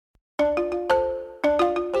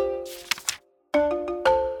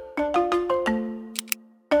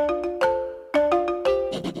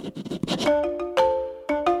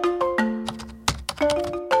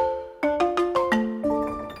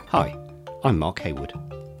I'm Mark Haywood,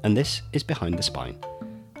 and this is Behind the Spine,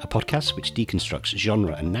 a podcast which deconstructs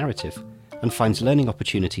genre and narrative and finds learning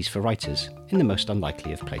opportunities for writers in the most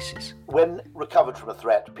unlikely of places. When recovered from a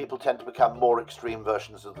threat, people tend to become more extreme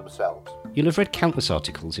versions of themselves. You'll have read countless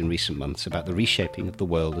articles in recent months about the reshaping of the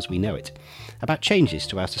world as we know it, about changes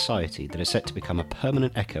to our society that are set to become a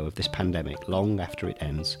permanent echo of this pandemic long after it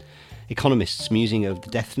ends, economists musing over the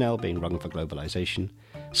death knell being rung for globalisation,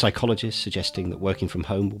 psychologists suggesting that working from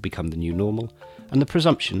home will become the new normal, and the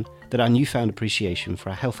presumption that our newfound appreciation for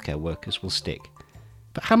our healthcare workers will stick.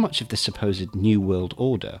 But how much of this supposed new world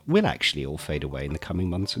order will actually all fade away in the coming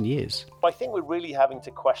months and years? I think we're really having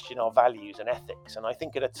to question our values and ethics. And I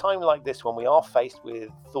think at a time like this, when we are faced with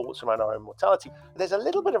thoughts around our own mortality, there's a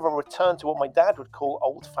little bit of a return to what my dad would call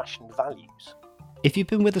old-fashioned values. If you've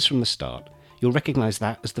been with us from the start, you'll recognise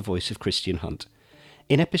that as the voice of Christian Hunt.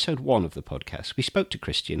 In episode 1 of the podcast, we spoke to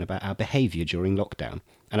Christian about our behaviour during lockdown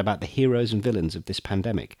and about the heroes and villains of this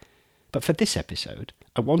pandemic. But for this episode,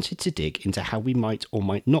 I wanted to dig into how we might or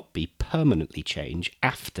might not be permanently change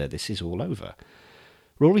after this is all over.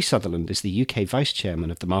 Rory Sutherland is the UK Vice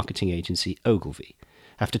Chairman of the marketing agency Ogilvy.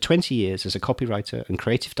 After 20 years as a copywriter and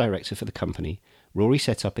creative director for the company, Rory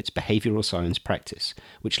set up its behavioural science practice,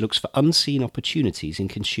 which looks for unseen opportunities in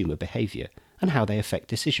consumer behaviour and how they affect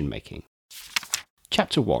decision making.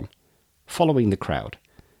 Chapter 1. Following the crowd.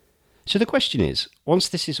 So the question is, once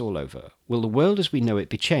this is all over, will the world as we know it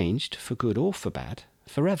be changed, for good or for bad,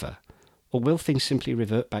 forever? Or will things simply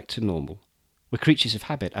revert back to normal? We're creatures of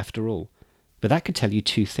habit after all. But that could tell you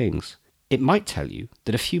two things. It might tell you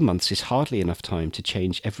that a few months is hardly enough time to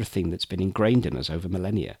change everything that's been ingrained in us over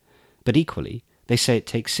millennia. But equally, they say it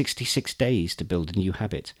takes 66 days to build a new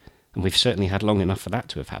habit, and we've certainly had long enough for that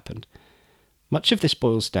to have happened. Much of this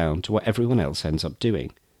boils down to what everyone else ends up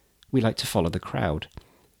doing. We like to follow the crowd.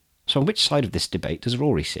 So on which side of this debate does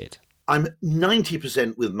Rory sit? I'm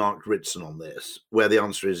 90% with Mark Ritson on this, where the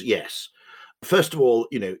answer is yes. First of all,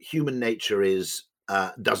 human nature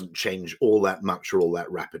doesn't change all that much or all that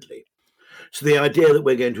rapidly. So the idea that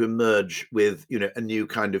we're going to emerge with, a new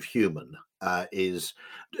kind of human is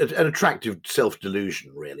an attractive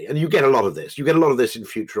self-delusion, really. And you get a lot of this. You get a lot of this in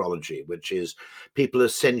futurology, which is people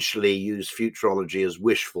essentially use futurology as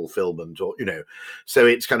wish fulfillment, or, so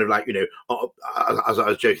it's kind of like, as I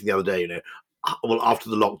was joking the other day, well, after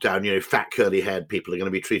the lockdown, fat curly-haired people are going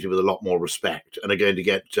to be treated with a lot more respect and are going to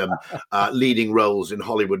get leading roles in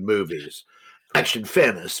Hollywood movies. Actually, in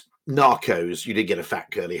fairness, Narcos, you did get a fat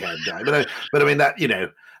curly-haired guy, but I mean that,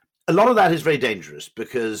 a lot of that is very dangerous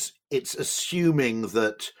because it's assuming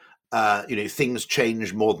that things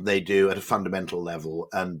change more than they do at a fundamental level,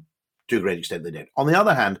 and to a great extent they don't. On the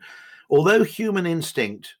other hand, although human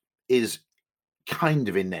instinct is kind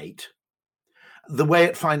of innate, the way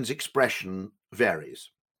it finds expression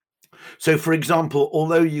varies. So, for example,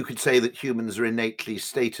 although you could say that humans are innately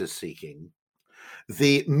status-seeking,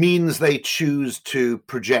 the means they choose to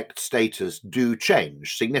project status do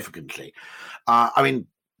change significantly.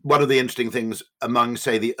 One of the interesting things among,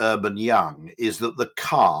 say, the urban young is that the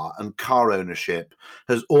car and car ownership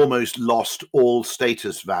has almost lost all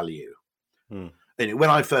status value. When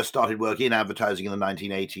I first started working in advertising in the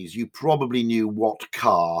 1980s, you probably knew what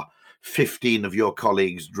car 15 of your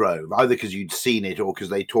colleagues drove, either because you'd seen it or because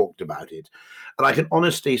they talked about it. And I can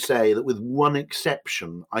honestly say that with one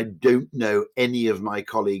exception, I don't know any of my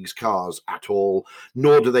colleagues' cars at all,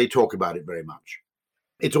 nor do they talk about it very much.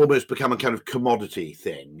 It's almost become a kind of commodity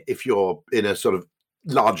thing if you're in a sort of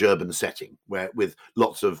large urban setting where with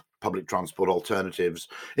lots of public transport alternatives.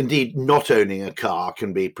 Indeed, not owning a car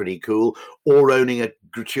can be pretty cool, or owning a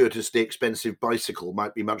gratuitously expensive bicycle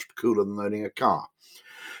might be much cooler than owning a car.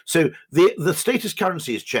 So the status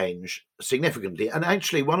currencies change significantly. And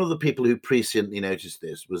actually, one of the people who presciently noticed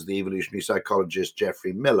this was the evolutionary psychologist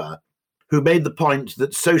Geoffrey Miller, who made the point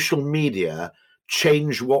that social media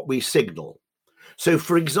change what we signal. So,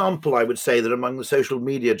 for example, I would say that among the social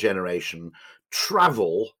media generation,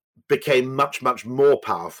 travel became much, much more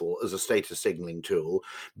powerful as a status signaling tool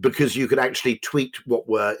because you could actually tweet what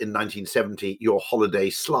were in 1970 your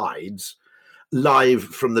holiday slides live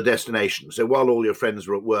from the destination. So while all your friends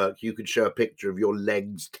were at work, you could show a picture of your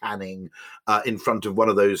legs tanning in front of one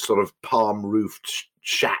of those sort of palm-roofed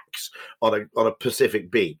shacks on a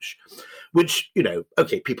Pacific beach, which,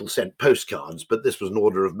 people sent postcards, but this was an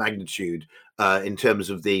order of magnitude in terms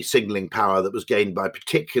of the signaling power that was gained by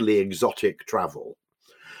particularly exotic travel.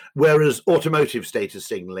 Whereas automotive status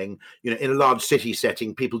signaling, in a large city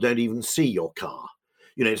setting, people don't even see your car.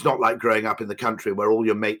 It's not like growing up in the country where all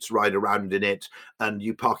your mates ride around in it and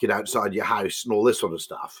you park it outside your house and all this sort of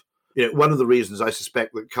stuff. One of the reasons I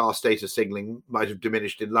suspect that car status signalling might have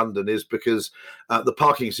diminished in London is because the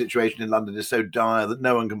parking situation in London is so dire that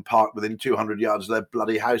no one can park within 200 yards of their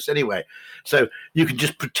bloody house anyway. So you can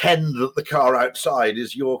just pretend that the car outside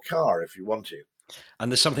is your car if you want to.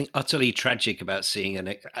 And there's something utterly tragic about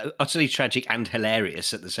seeing utterly tragic and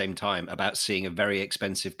hilarious at the same time about seeing a very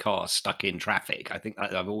expensive car stuck in traffic. I think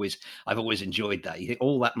I've always enjoyed that. You think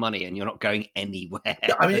all that money and you're not going anywhere.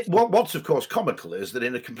 Yeah, I mean, what's of course comical is that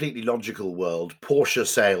in a completely logical world, Porsche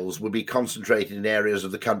sales would be concentrated in areas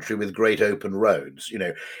of the country with great open roads.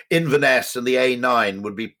 Inverness and the A9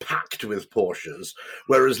 would be packed with Porsches,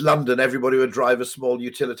 whereas London, everybody would drive a small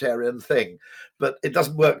utilitarian thing. But it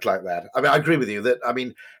doesn't work like that. I mean, I agree with you that,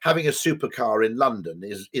 having a supercar in London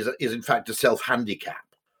is in fact a self-handicap.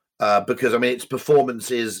 Because, its performance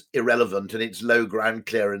is irrelevant and its low ground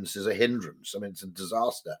clearance is a hindrance. It's a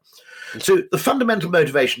disaster. So the fundamental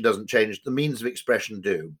motivation doesn't change. The means of expression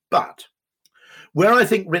do. But where I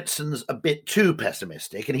think Ritson's a bit too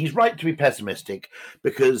pessimistic, and he's right to be pessimistic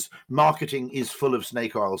because marketing is full of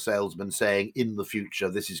snake oil salesmen saying in the future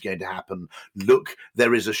this is going to happen. Look,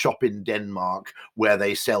 there is a shop in Denmark where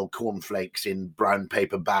they sell cornflakes in brown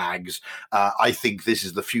paper bags. I think this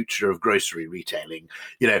is the future of grocery retailing.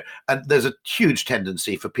 And there's a huge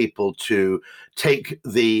tendency for people to take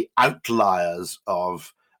the outliers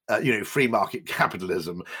of free market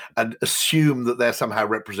capitalism and assume that they're somehow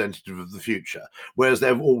representative of the future, whereas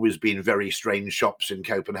there have always been very strange shops in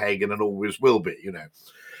Copenhagen and always will be.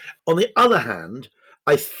 On the other hand,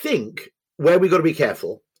 I think where we've got to be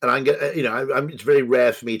careful, and it's very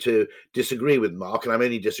rare for me to disagree with Mark, and I'm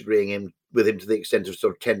only disagreeing with him to the extent of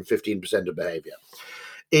sort of 10-15% of behavior,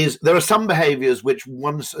 is there are some behaviors which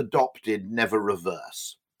once adopted never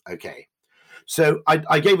reverse. Okay. So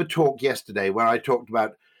I gave a talk yesterday where I talked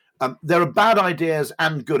about there are bad ideas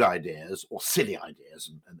and good ideas, or silly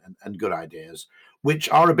ideas and good ideas, which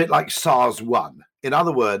are a bit like SARS-1. In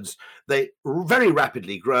other words, they very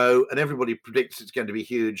rapidly grow and everybody predicts it's going to be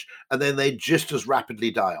huge, and then they just as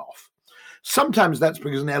rapidly die off. Sometimes that's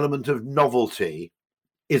because an element of novelty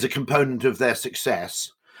is a component of their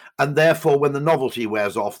success, and therefore when the novelty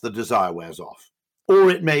wears off, the desire wears off. Or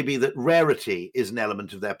it may be that rarity is an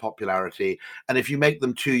element of their popularity. And if you make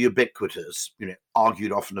them too ubiquitous,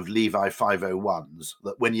 argued often of Levi 501s,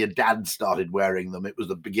 that when your dad started wearing them, it was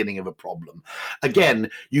the beginning of a problem. Again,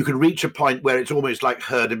 you can reach a point where it's almost like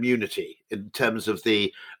herd immunity in terms of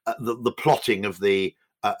the plotting of the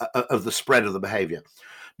spread of the behavior.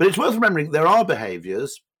 But it's worth remembering there are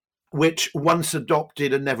behaviors which once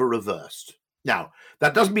adopted are never reversed. Now,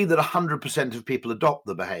 that doesn't mean that 100% of people adopt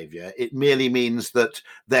the behavior. It merely means that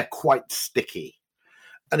they're quite sticky.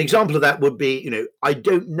 An example of that would be, I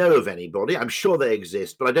don't know of anybody, I'm sure they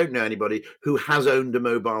exist, but I don't know anybody who has owned a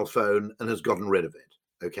mobile phone and has gotten rid of it.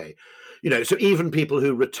 Okay. So even people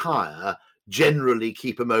who retire generally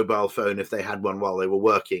keep a mobile phone if they had one while they were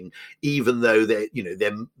working, even though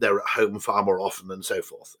they're at home far more often and so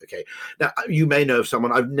forth. Okay. Now, you may know of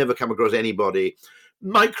someone, I've never come across anybody.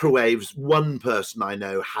 Microwaves, one person I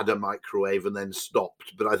know had a microwave and then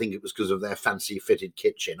stopped, but I think it was because of their fancy fitted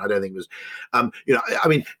kitchen. I don't think it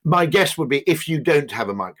was, my guess would be if you don't have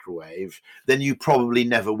a microwave, then you probably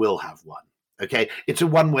never will have one. Okay. It's a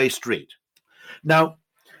one-way street. Now,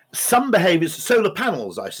 some behaviors, solar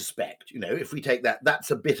panels, I suspect, if we take that, that's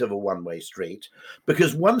a bit of a one-way street,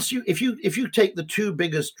 because if you take the two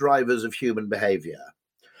biggest drivers of human behavior,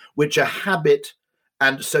 which are habit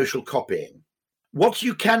and social copying, what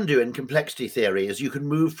you can do in complexity theory is you can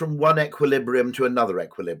move from one equilibrium to another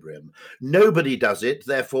equilibrium. Nobody does it,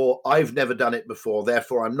 therefore I've never done it before,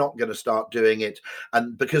 therefore I'm not going to start doing it.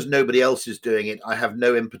 And because nobody else is doing it, I have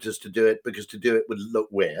no impetus to do it, because to do it would look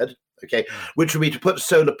weird, okay? Which would be to put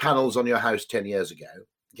solar panels on your house 10 years ago,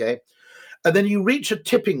 okay? And then you reach a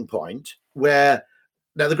tipping point where,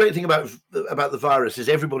 now the great thing about the virus is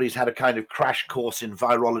everybody's had a kind of crash course in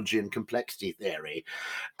virology and complexity theory,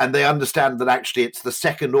 and they understand that actually it's the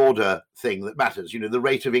second order thing that matters, the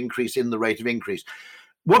rate of increase in the rate of increase.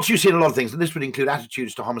 What you see in a lot of things, and this would include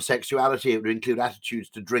attitudes to homosexuality, it would include attitudes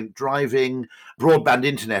to drink driving, broadband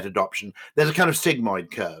internet adoption, there's a kind of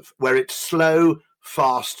sigmoid curve where it's slow,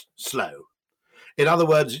 fast, slow. In other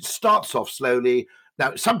words, it starts off slowly.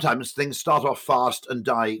 Now, sometimes things start off fast and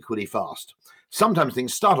die equally fast. Sometimes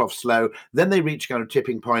things start off slow, then they reach a kind of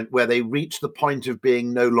tipping point where they reach the point of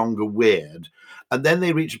being no longer weird. And then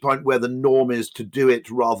they reach a point where the norm is to do it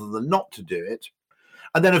rather than not to do it.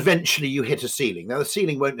 And then eventually you hit a ceiling. Now, the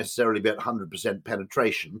ceiling won't necessarily be at 100%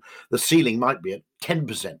 penetration. The ceiling might be at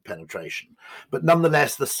 10% penetration. But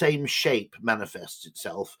nonetheless, the same shape manifests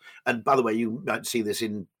itself. And by the way, you might see this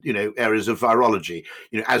in, areas of virology.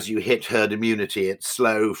 As you hit herd immunity, it's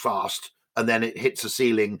slow, fast, and then it hits a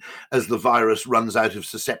ceiling as the virus runs out of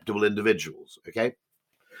susceptible individuals, okay?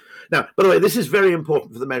 Now, by the way, this is very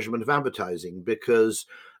important for the measurement of advertising because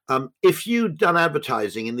if you'd done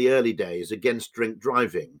advertising in the early days against drink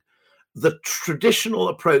driving, the traditional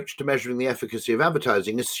approach to measuring the efficacy of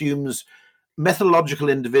advertising assumes methodological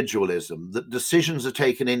individualism, that decisions are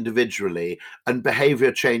taken individually and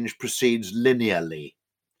behavior change proceeds linearly,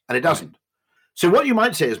 and it doesn't. So what you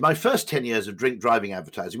might say is my first 10 years of drink driving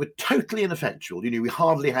advertising were totally ineffectual. We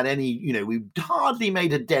hardly had any, we hardly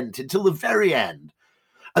made a dent until the very end.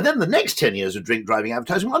 And then the next 10 years of drink driving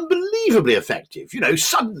advertising were unbelievably effective.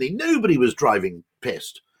 Suddenly nobody was driving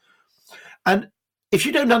pissed. And if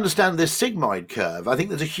you don't understand this sigmoid curve, I think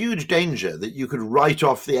there's a huge danger that you could write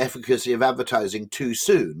off the efficacy of advertising too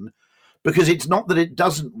soon, because it's not that it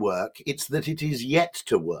doesn't work, it's that it is yet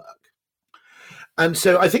to work. And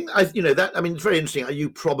so I think, it's very interesting. You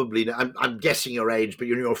probably, I'm guessing your age, but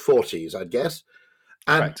you're in your 40s, I'd guess.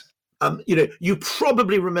 And right. You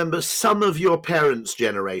probably remember some of your parents'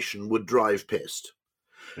 generation would drive pissed.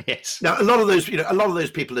 Yes. Now, a lot of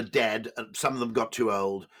those people are dead, and some of them got too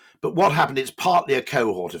old. But what happened? It's partly a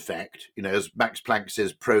cohort effect. As Max Planck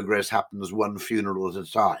says, progress happens one funeral at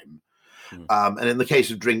a time. And in the case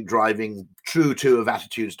of drink driving, true too of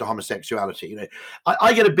attitudes to homosexuality.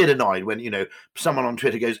 I get a bit annoyed when someone on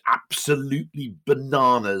Twitter goes absolutely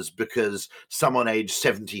bananas because someone aged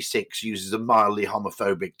 76 uses a mildly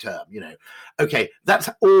homophobic term. Okay,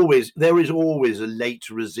 there is always a late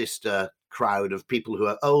resistor crowd of people who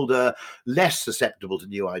are older, less susceptible to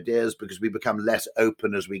new ideas because we become less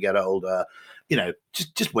open as we get older.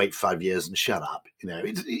 Just wait 5 years and shut up.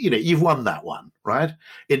 You've won that one, right?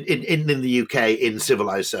 In the UK, in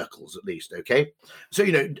civilized circles at least. Okay, so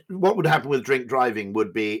what would happen with drink driving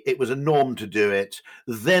would be it was a norm to do it.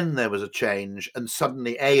 Then there was a change, and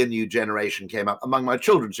suddenly a new generation came up among my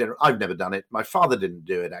children's generation. I've never done it. My father didn't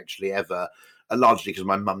do it actually ever. Largely because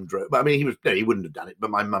my mum drove. He wouldn't have done it, but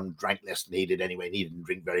my mum drank less than he did anyway, and he didn't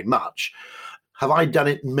drink very much. Have I done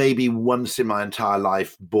it maybe once in my entire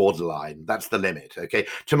life? Borderline. That's the limit. Okay.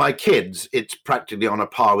 To my kids, it's practically on a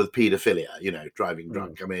par with paedophilia, driving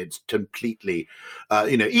drunk. It's completely,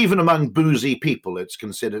 even among boozy people, it's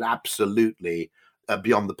considered absolutely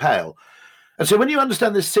beyond the pale. And so when you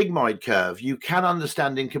understand this sigmoid curve, you can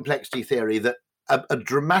understand in complexity theory that a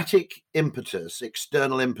dramatic impetus,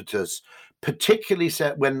 external impetus, particularly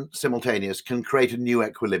set when simultaneous, can create a new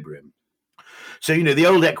equilibrium. So, the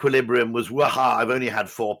old equilibrium was, I've only had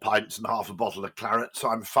 4 pints and half a bottle of claret, so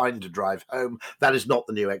I'm fine to drive home. That is not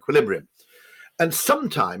the new equilibrium. And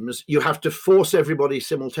sometimes you have to force everybody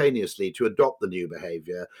simultaneously to adopt the new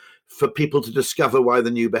behavior for people to discover why the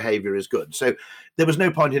new behavior is good. So there was no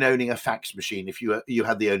point in owning a fax machine if you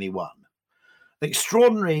had the only one. An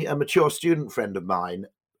extraordinary, mature student friend of mine,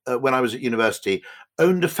 when I was at university,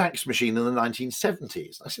 owned a fax machine in the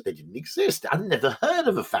 1970s. I said they didn't exist. I'd never heard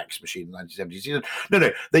of a fax machine in the 1970s. He said, no,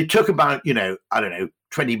 they took about,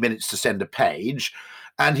 20 minutes to send a page.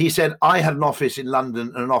 And he said, I had an office in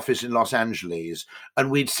London and an office in Los Angeles, and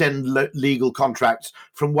we'd send legal contracts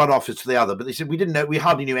from one office to the other. But they said, we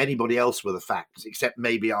hardly knew anybody else with a fax except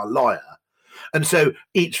maybe our lawyer. And so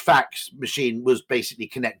each fax machine was basically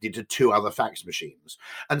connected to 2 other fax machines.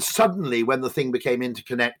 And suddenly, when the thing became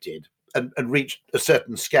interconnected and reached a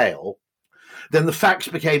certain scale, then the fax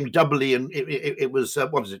became doubly, and it was,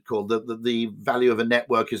 what is it called? The value of a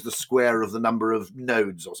network is the square of the number of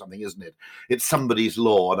nodes or something, isn't it? It's somebody's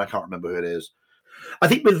law, and I can't remember who it is. I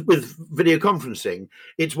think with video conferencing,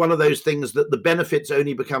 it's one of those things that the benefits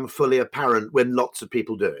only become fully apparent when lots of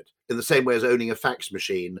people do it, in the same way as owning a fax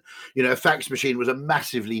machine. A fax machine was a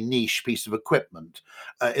massively niche piece of equipment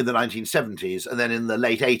in the 1970s, and then in the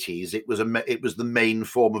late 80s, it was the main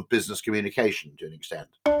form of business communication to an extent.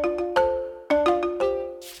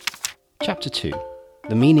 Chapter 2.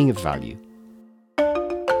 The Meaning of Value.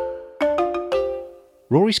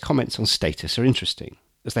 Rory's comments on status are interesting,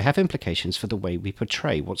 as they have implications for the way we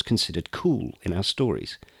portray what's considered cool in our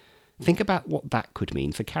stories. Think about what that could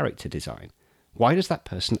mean for character design. Why does that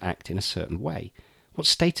person act in a certain way? What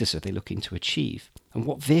status are they looking to achieve? And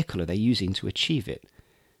what vehicle are they using to achieve it?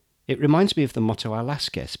 It reminds me of the motto our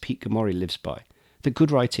last guest, Pete Gomori, lives by, that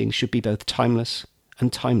good writing should be both timeless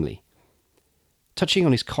and timely. Touching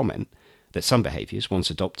on his comment that some behaviours, once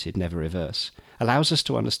adopted, never reverse, allows us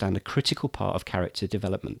to understand a critical part of character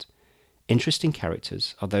development. Interesting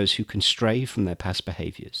characters are those who can stray from their past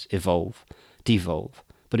behaviours, evolve, devolve,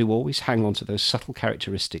 but who always hang on to those subtle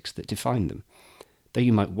characteristics that define them. Though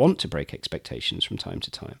you might want to break expectations from time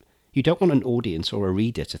to time, you don't want an audience or a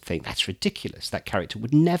reader to think, that's ridiculous, that character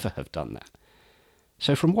would never have done that.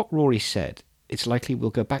 So from what Rory said, it's likely we'll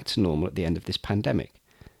go back to normal at the end of this pandemic.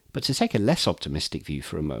 But to take a less optimistic view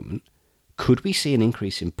for a moment, could we see an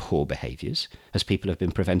increase in poor behaviours as people have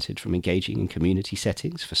been prevented from engaging in community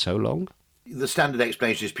settings for so long? The standard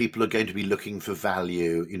explanation is people are going to be looking for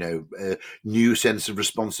value, a new sense of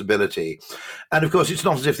responsibility. And of course, it's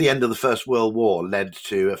not as if the end of the First World War led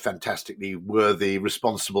to a fantastically worthy,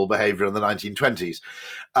 responsible behaviour in the 1920s.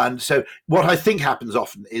 And so what I think happens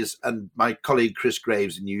often is, and my colleague Chris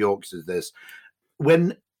Graves in New York says this,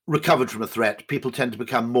 when recovered from a threat, people tend to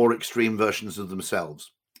become more extreme versions of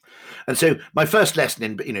themselves. And so my first lesson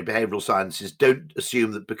in behavioral science is don't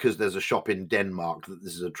assume that because there's a shop in Denmark that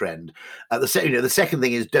this is a trend. The second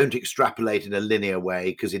thing is don't extrapolate in a linear way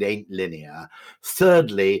because it ain't linear.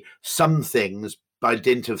 Thirdly, some things, by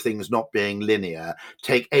dint of things not being linear,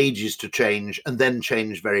 take ages to change and then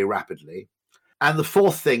change very rapidly. And the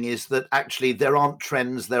fourth thing is that actually there aren't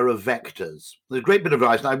trends, there are vectors. There's a great bit of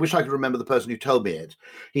advice, and I wish I could remember the person who told me it.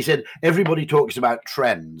 He said, everybody talks about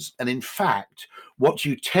trends. And in fact, what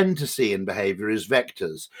you tend to see in behavior is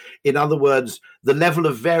vectors. In other words, the level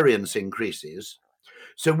of variance increases.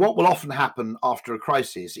 So what will often happen after a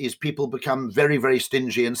crisis is people become very, very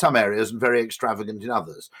stingy in some areas and very extravagant in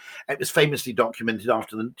others. It was famously documented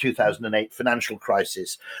after the 2008 financial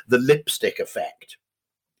crisis, the lipstick effect,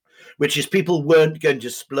 which is people weren't going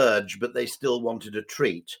to splurge, but they still wanted a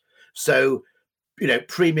treat. So,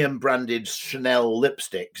 premium branded Chanel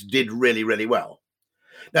lipsticks did really, really well.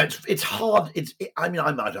 Now, it's hard. I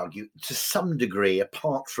might argue to some degree,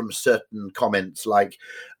 apart from certain comments like,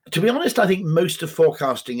 to be honest, I think most of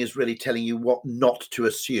forecasting is really telling you what not to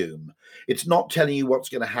assume. It's not telling you what's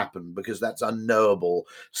going to happen because that's unknowable,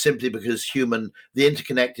 simply because the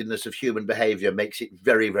interconnectedness of human behavior makes it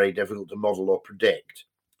very, very difficult to model or predict.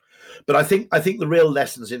 But I think the real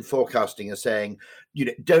lessons in forecasting are saying,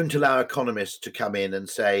 don't allow economists to come in and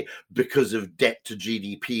say, because of debt to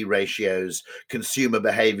GDP ratios, consumer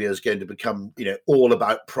behavior is going to become, all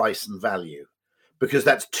about price and value, because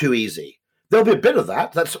that's too easy. There'll be a bit of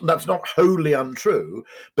that. That's not wholly untrue.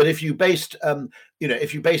 But if you based,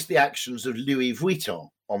 the actions of Louis Vuitton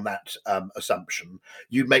on that assumption,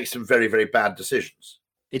 you'd make some very, very bad decisions.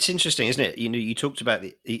 It's interesting, isn't it? You talked about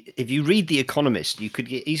if you read The Economist, you could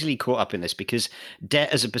get easily caught up in this because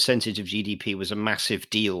debt as a percentage of GDP was a massive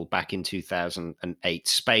deal back in 2008.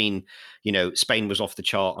 Spain was off the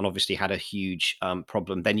chart and obviously had a huge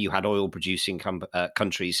problem. Then you had oil producing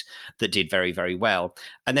countries that did very, very well.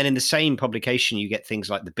 And then in the same publication, you get things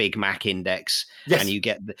like the Big Mac Index, yes. And you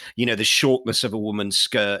get, the shortness of a woman's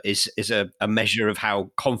skirt is a measure of how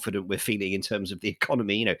confident we're feeling in terms of the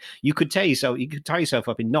economy. You could tie yourself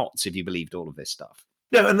up in knots if you believed all of this stuff.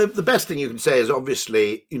 No, and the best thing you can say is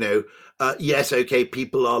obviously, yes, okay,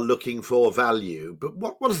 people are looking for value, but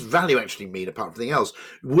what does value actually mean apart from anything else?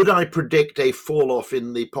 Would I predict a fall off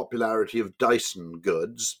in the popularity of Dyson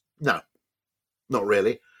goods? No, not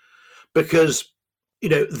really, because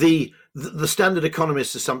the standard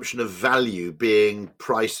economist assumption of value being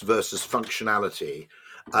price versus functionality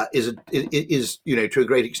is to a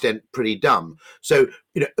great extent pretty dumb. So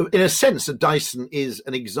in a sense, a Dyson is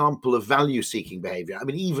an example of value-seeking behavior. I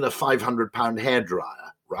mean, even a £500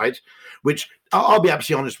 hairdryer, right? Which I'll be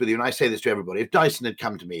absolutely honest with you, and I say this to everybody. If Dyson had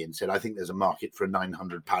come to me and said, "I think there's a market for a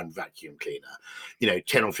 £900 vacuum cleaner,"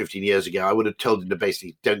 10 or 15 years ago, I would have told him to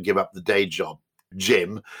basically don't give up the day job,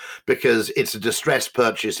 Jim, because it's a distressed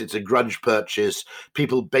purchase, it's a grudge purchase.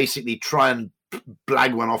 People basically try and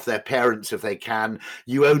blag one off their parents if they can.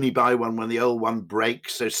 You only buy one when the old one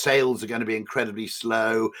breaks, so sales are going to be incredibly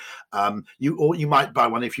slow. You might buy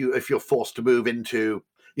one if you're forced to move into,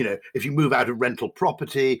 if you move out of rental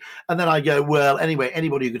property. And then I go, well, anyway,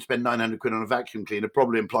 anybody who could spend 900 quid on a vacuum cleaner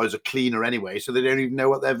probably employs a cleaner anyway, so they don't even know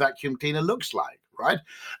what their vacuum cleaner looks like, right?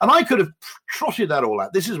 And I could have trotted that all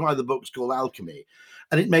out. This is why the book's called Alchemy,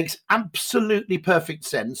 and it makes absolutely perfect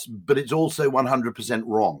sense, but it's also 100%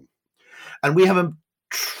 wrong. And we have a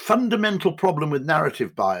fundamental problem with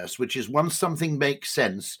narrative bias, which is once something makes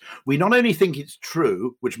sense, we not only think it's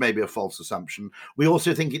true, which may be a false assumption, we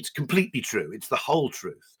also think it's completely true. It's the whole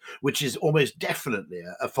truth, which is almost definitely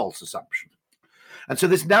a false assumption. And so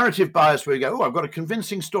this narrative bias where you go, I've got a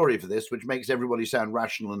convincing story for this, which makes everybody sound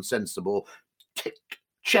rational and sensible. Tick,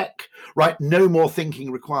 check, right? No more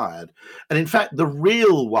thinking required. And in fact, the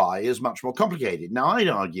real why is much more complicated. Now, I'd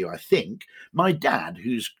argue, I think, my dad,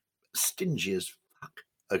 who's stingy as fuck,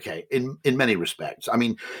 Okay, in many respects. I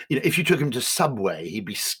mean, if you took him to Subway, he'd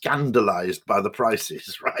be scandalized by the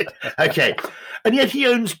prices, right? Okay, and yet he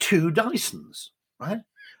owns 2 Dysons, right?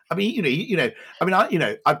 I mean,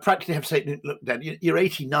 I practically have to say, look, Dad, you're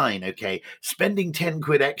 89, okay? Spending 10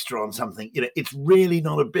 quid extra on something, it's really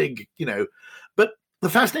not a big, But the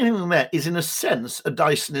fascinating thing there is, in a sense, a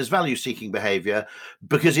Dyson is value-seeking behavior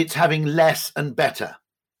because it's having less and better,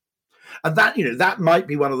 and that might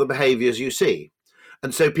be one of the behaviors you see.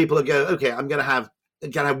 And so people go, okay, I'm going to have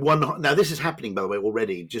one. Now, this is happening, by the way,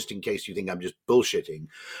 already, just in case you think I'm just bullshitting.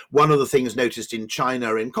 One of the things noticed in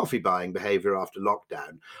China in coffee buying behavior after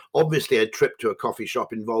lockdown, obviously a trip to a coffee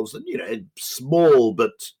shop involves, a small but,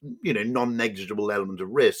 non-negligible element of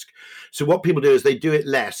risk. So what people do is they do it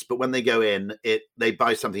less, but when they go in, they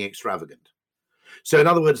buy something extravagant. So in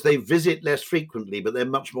other words, they visit less frequently, but they're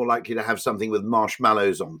much more likely to have something with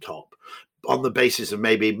marshmallows on top, on the basis of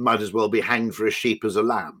maybe might as well be hanged for a sheep as a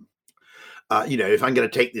lamb. If I'm going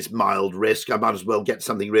to take this mild risk, I might as well get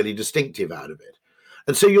something really distinctive out of it.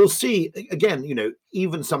 And so you'll see, again,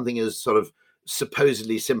 even something as sort of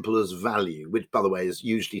supposedly simple as value, which, by the way, is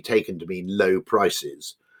usually taken to mean low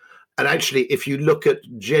prices. And actually, if you look at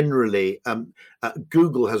generally,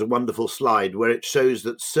 Google has a wonderful slide where it shows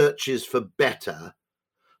that searches for better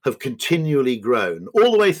have continually grown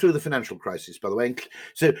all the way through the financial crisis, by the way.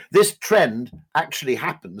 So this trend actually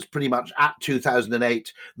happens pretty much at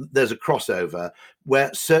 2008. There's a crossover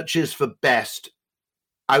where searches for best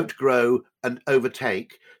outgrow and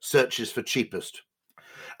overtake searches for cheapest.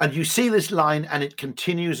 And you see this line, and it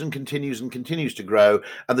continues and continues and continues to grow.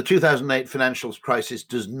 And the 2008 financial crisis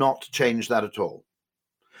does not change that at all.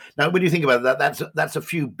 Now, when you think about that, that's a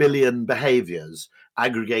few billion behaviors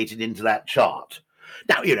aggregated into that chart.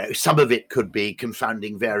 Now, some of it could be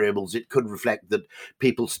confounding variables. It could reflect that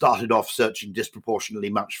people started off searching disproportionately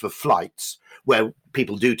much for flights, where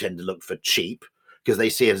people do tend to look for cheap because they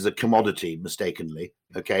see it as a commodity mistakenly,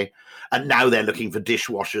 okay? And now they're looking for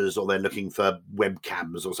dishwashers, or they're looking for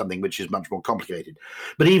webcams or something, which is much more complicated.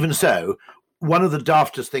 But even so, one of the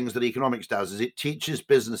daftest things that economics does is it teaches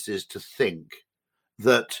businesses to think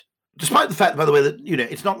that, despite the fact, by the way, that,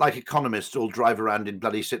 it's not like economists all drive around in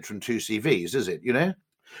bloody Citroen 2CVs, is it,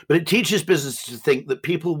 But it teaches businesses to think that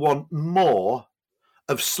people want more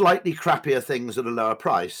of slightly crappier things at a lower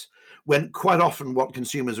price, when quite often what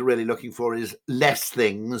consumers are really looking for is less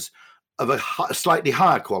things of a slightly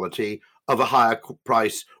higher quality, of a higher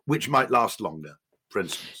price, which might last longer, for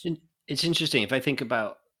instance. It's interesting. If I think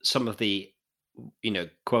about some of the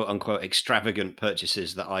quote unquote extravagant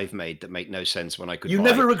purchases that I've made that make no sense when I could. You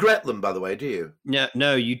never regret them, by the way, do you?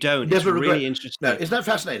 No, you don't. Never it's regret. Really interesting. No, isn't that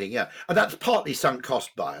fascinating? Yeah, and that's partly sunk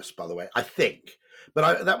cost bias, by the way, I think.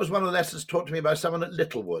 But that was one of the lessons taught to me by someone at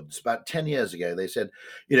Littlewoods about 10 years ago. They said,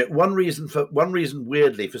 one reason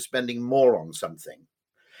weirdly for spending more on something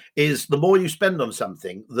is the more you spend on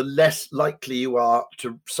something, the less likely you are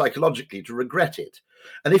to psychologically to regret it.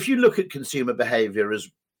 And if you look at consumer behavior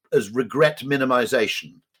as regret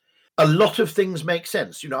minimization, a lot of things make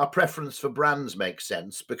sense. Our preference for brands makes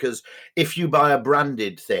sense, because if you buy a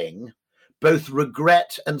branded thing, both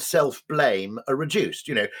regret and self-blame are reduced.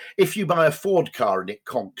 If you buy a Ford car and it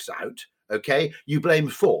conks out, okay, you blame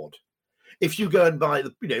Ford. If you go and buy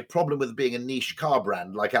the problem with being a niche car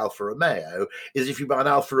brand like Alfa Romeo is if you buy an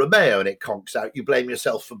Alfa Romeo and it conks out, you blame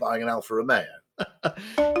yourself for buying an Alfa Romeo.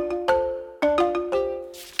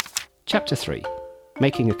 Chapter 3.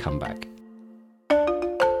 Making a comeback.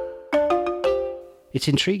 It's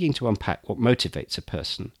intriguing to unpack what motivates a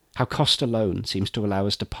person, how cost alone seems to allow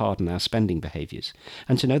us to pardon our spending behaviours,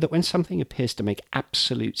 and to know that when something appears to make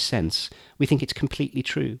absolute sense, we think it's completely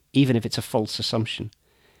true, even if it's a false assumption.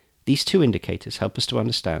 These 2 indicators help us to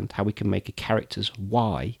understand how we can make a character's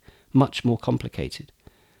why much more complicated.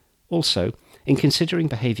 Also, in considering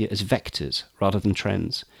behaviour as vectors rather than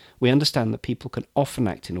trends, we understand that people can often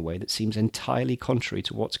act in a way that seems entirely contrary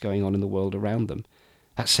to what's going on in the world around them.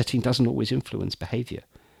 That setting doesn't always influence behaviour.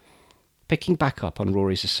 Picking back up on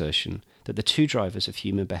Rory's assertion that the 2 drivers of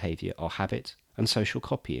human behaviour are habit and social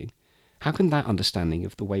copying, how can that understanding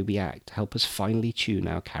of the way we act help us finely tune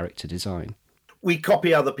our character design? We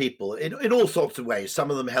copy other people in all sorts of ways, some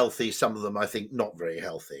of them healthy, some of them, I think, not very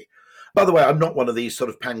healthy. By the way, I'm not one of these sort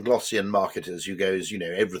of Panglossian marketers who goes,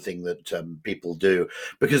 everything that people do,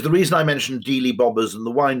 because the reason I mentioned Dealey Bobbers and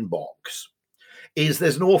the wine box is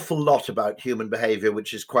there's an awful lot about human behavior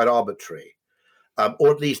which is quite arbitrary,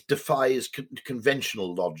 or at least defies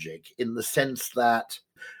conventional logic, in the sense that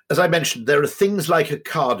as I mentioned, there are things like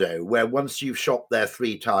Ocado, where once you've shopped there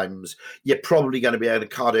 3 times, you're probably going to be an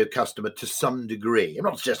Ocado customer to some degree. I'm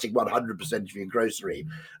not suggesting 100% of your grocery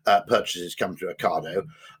purchases come to Ocado,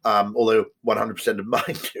 although 100% of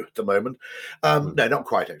mine do at the moment. No, not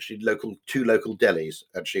quite, actually. Two local delis,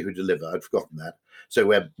 actually, who deliver. I'd forgotten that. So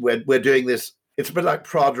we're doing this. It's a bit like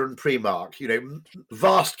Prada and Primark,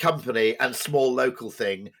 vast company and small local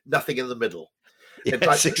thing, nothing in the middle. Yes, it's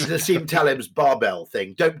like exactly. Nassim Taleb's barbell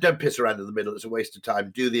thing. Don't piss around in the middle. It's a waste of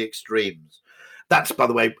time. Do the extremes. That's, by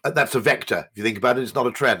the way, that's a vector. If you think about it, it's not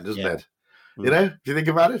a trend, isn't it? If you think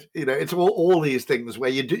about it, it's all these things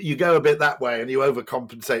where you go a bit that way and you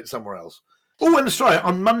overcompensate somewhere else. Oh, and sorry,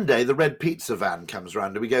 on Monday, the Red Pizza van comes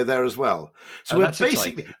around and we go there as well. So we're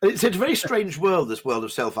basically, it's a very strange world, this world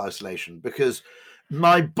of self-isolation, because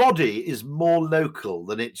my body is more local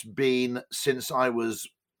than it's been since I was,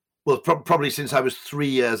 probably since I was 3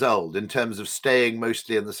 years old, in terms of staying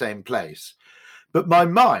mostly in the same place. But my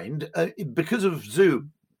mind, because of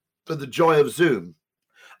Zoom, for the joy of Zoom,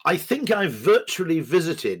 I think I've virtually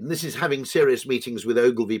visited, and this is having serious meetings with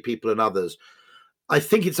Ogilvy people and others, I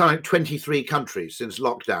think it's like 23 countries since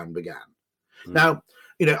lockdown began. Now,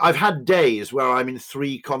 I've had days where I'm in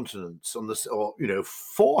 3 continents on this, or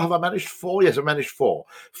 4. Have I managed 4? Yes, I've managed 4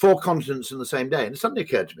 continents in the same day. And it suddenly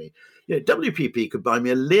occurred to me, WPP could buy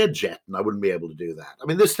me a Learjet and I wouldn't be able to do that. I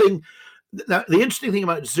mean, this thing. Now, the interesting thing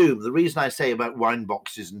about Zoom, the reason I say about wine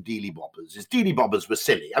boxes and dealy bobbers is dealy bobbers were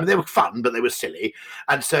silly. I mean, they were fun, but they were silly.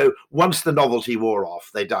 And so once the novelty wore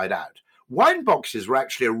off, they died out. Wine boxes were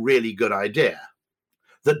actually a really good idea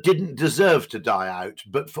that didn't deserve to die out,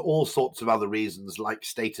 but for all sorts of other reasons, like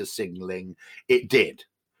status signaling, it did.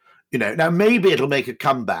 Now maybe it'll make a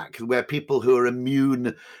comeback where people who are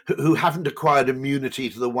immune, who haven't acquired immunity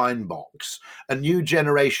to the wine box, a new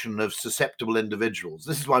generation of susceptible individuals,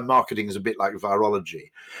 this is why marketing is a bit like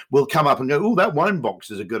virology, will come up and go, oh, that wine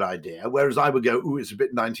box is a good idea. Whereas I would go, oh, it's a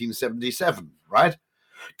bit 1977, right?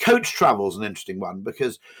 Coach travel is an interesting one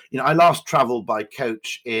because, I last traveled by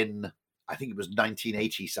coach in, I think it was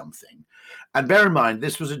 1980 something. And bear in mind,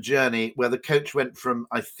 this was a journey where the coach went from,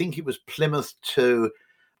 I think it was Plymouth to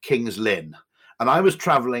King's Lynn. And I was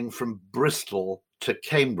traveling from Bristol to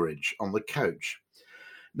Cambridge on the coach.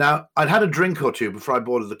 Now, I'd had a drink or two before I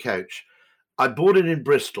boarded the coach. I boarded in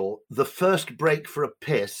Bristol. The first break for a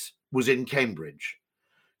piss was in Cambridge,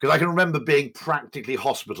 because I can remember being practically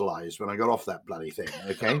hospitalized when I got off that bloody thing,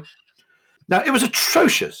 okay? Now, it was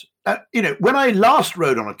atrocious. When I last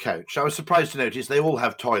rode on a coach, I was surprised to notice they all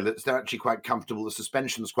have toilets. They're actually quite comfortable. The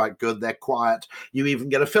suspension's quite good. They're quiet. You even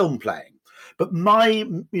get a film playing. But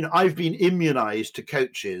I've been immunized to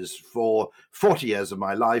coaches for 40 years of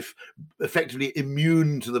my life, effectively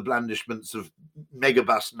immune to the blandishments of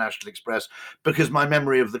Megabus and National Express, because my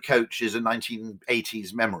memory of the coach is a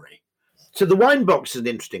 1980s memory. So the wine box is an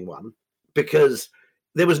interesting one, because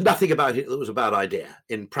there was nothing about it that was a bad idea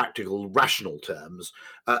in practical, rational terms.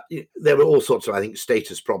 There were all sorts of, I think,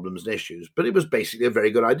 status problems and issues, but it was basically a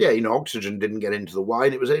very good idea. Oxygen didn't get into the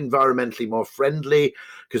wine. It was environmentally more friendly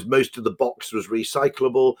because most of the box was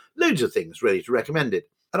recyclable. Loads of things really to recommend it.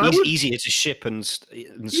 And it's easier to ship and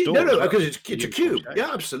store. No, because it's a cube.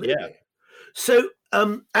 Yeah, absolutely. Yeah. So,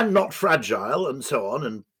 and not fragile and so on.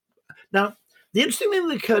 And now, the interesting thing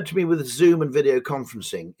that occurred to me with Zoom and video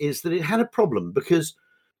conferencing is that it had a problem because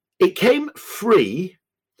it came free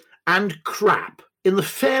and crap in the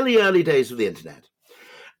fairly early days of the internet.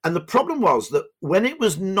 And the problem was that when it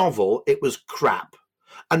was novel, it was crap.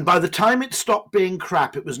 And by the time it stopped being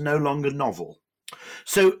crap, it was no longer novel.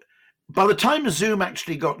 So by the time Zoom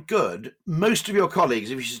actually got good, most of your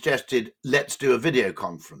colleagues, if you suggested, let's do a video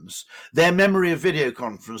conference, their memory of video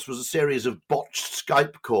conference was a series of botched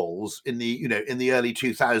Skype calls in the early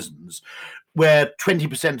 2000s, where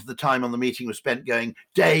 20% of the time on the meeting was spent going,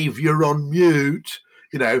 Dave, you're on mute,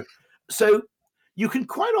 So you can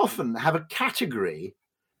quite often have a category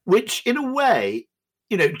which, in a way,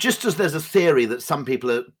 just as there's a theory that some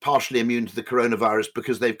people are partially immune to the coronavirus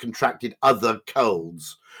because they've contracted other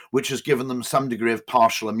colds, which has given them some degree of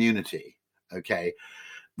partial immunity, okay?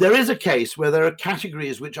 There is a case where there are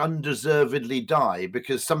categories which undeservedly die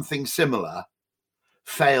because something similar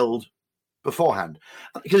failed beforehand.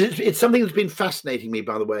 Because it's something that's been fascinating me,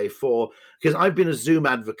 by the way, because I've been a Zoom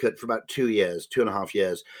advocate for about 2.5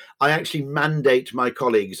 years. I actually mandate my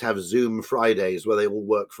colleagues have Zoom Fridays where they all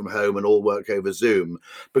work from home and all work over Zoom,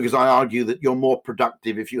 because I argue that you're more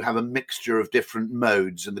productive if you have a mixture of different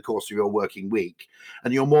modes in the course of your working week.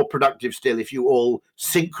 And you're more productive still if you all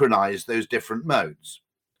synchronize those different modes.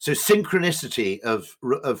 So synchronicity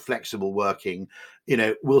of flexible working,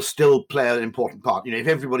 will still play an important part. If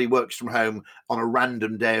everybody works from home on a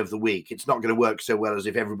random day of the week, it's not going to work so well as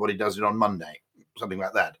if everybody does it on Monday, something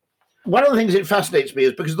like that. One of the things that fascinates me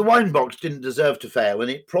is because the wine box didn't deserve to fail, and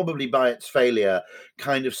it probably by its failure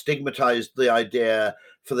kind of stigmatized the idea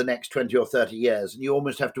for the next 20 or 30 years. And you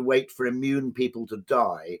almost have to wait for immune people to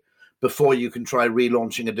die before you can try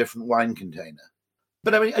relaunching a different wine container.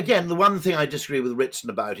 But I mean, again, the one thing I disagree with Ritson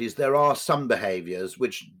about is there are some behaviors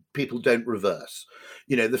which people don't reverse.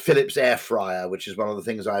 The Philips air fryer, which is one of the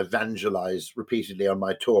things I evangelize repeatedly on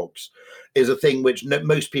my talks, is a thing which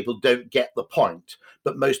most people don't get the point,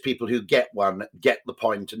 but most people who get one get the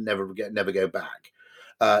point and never go back.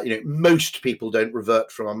 Most people don't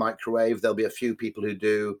revert from a microwave. There'll be a few people who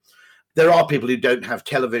do. There are people who don't have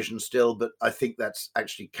television still, but I think that's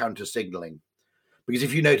actually counter-signaling. Because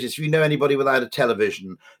if you know anybody without a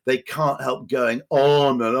television, they can't help going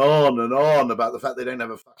on and on and on about the fact they don't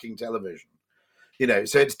have a fucking television.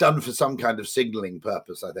 So it's done for some kind of signaling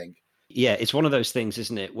purpose, I think. Yeah, it's one of those things,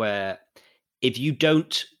 isn't it, where if you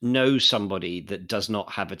don't know somebody that does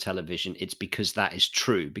not have a television, it's because that is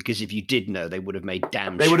true. Because if you did know, they would have made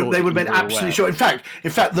They would have made absolutely sure. In fact,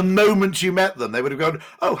 the moment you met them, they would have gone,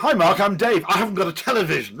 "Oh, hi, Mark, I'm Dave. I haven't got a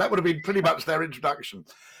television." That would have been pretty much their introduction.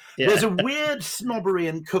 Yeah. There's a weird snobbery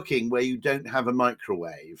in cooking where you don't have a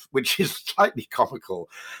microwave, which is slightly comical,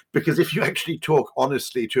 because if you actually talk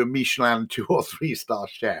honestly to a Michelin 2 or 3 star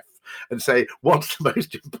chef and say, what's the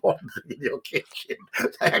most important thing in your kitchen?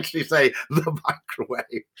 They actually say the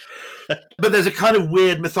microwave. But there's a kind of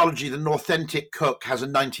weird mythology that an authentic cook has a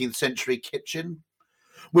 19th century kitchen,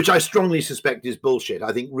 which I strongly suspect is bullshit.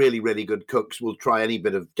 I think really, really good cooks will try any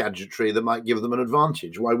bit of gadgetry that might give them an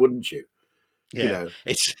advantage. Why wouldn't you? Yeah,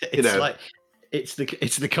 it's like it's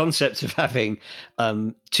the concept of having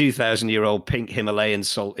 2,000-year-old pink Himalayan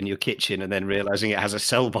salt in your kitchen and then realizing it has a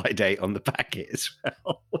sell-by date on the packet as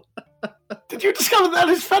well. Did you discover that?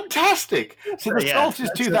 It's fantastic. So the salt is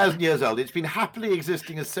 2,000 years old. It's been happily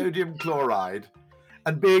existing as sodium chloride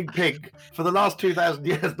and being pink for the last 2,000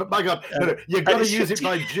 years. But my God, you've got to use it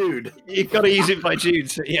by June. You've got to use it by June.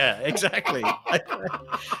 So, yeah, exactly.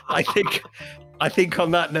 I think on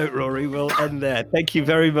that note, Rory, we'll end there. Thank you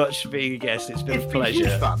very much for being a guest. It's been a pleasure.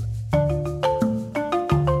 Huge fun.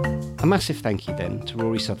 A massive thank you then to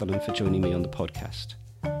Rory Sutherland for joining me on the podcast.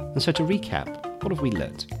 And so to recap, what have we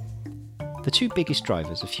learnt? The two biggest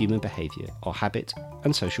drivers of human behaviour are habit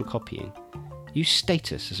and social copying. Use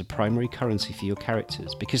status as a primary currency for your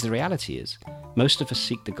characters, because the reality is, most of us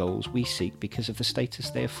seek the goals we seek because of the status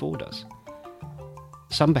they afford us.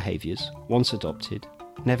 Some behaviours, once adopted,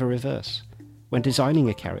 never reverse. When designing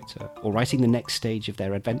a character or writing the next stage of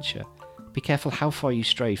their adventure, be careful how far you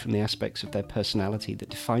stray from the aspects of their personality that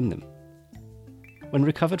define them. When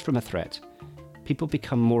recovered from a threat, people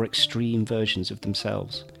become more extreme versions of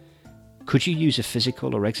themselves. Could you use a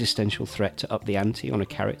physical or existential threat to up the ante on a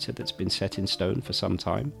character that's been set in stone for some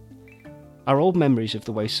time? Our old memories of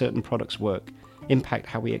the way certain products work impact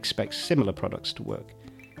how we expect similar products to work,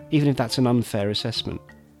 even if that's an unfair assessment.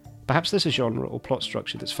 Perhaps there's a genre or plot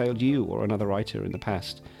structure that's failed you or another writer in the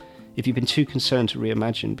past. If you've been too concerned to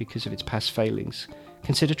reimagine because of its past failings,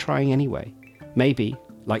 consider trying anyway. Maybe,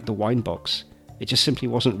 like the wine box, it just simply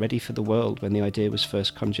wasn't ready for the world when the idea was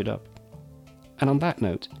first conjured up. And on that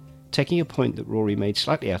note, taking a point that Rory made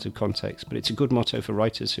slightly out of context, but it's a good motto for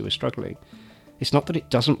writers who are struggling, it's not that it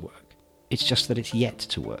doesn't work, it's just that it's yet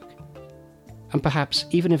to work. And perhaps,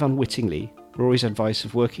 even if unwittingly, Rory's advice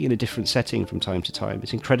of working in a different setting from time to time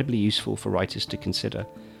is incredibly useful for writers to consider.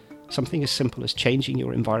 Something as simple as changing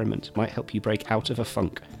your environment might help you break out of a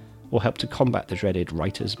funk, or help to combat the dreaded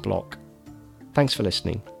writer's block. Thanks for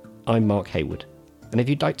listening. I'm Mark Hayward, and if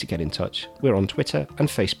you'd like to get in touch, we're on Twitter and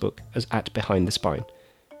Facebook as @BehindTheSpine.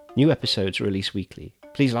 New episodes are released weekly.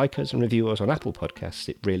 Please like us and review us on Apple Podcasts,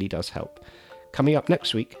 it really does help. Coming up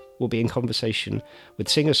next week, we'll be in conversation with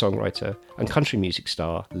singer-songwriter and country music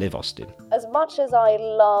star Liv Austin. As much as I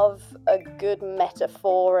love a good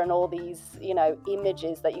metaphor and all these,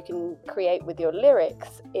 images that you can create with your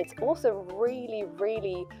lyrics, it's also really,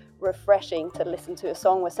 really refreshing to listen to a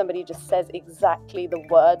song where somebody just says exactly the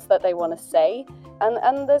words that they want to say.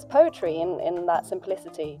 And there's poetry in that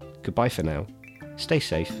simplicity. Goodbye for now. Stay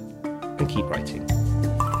safe and keep writing.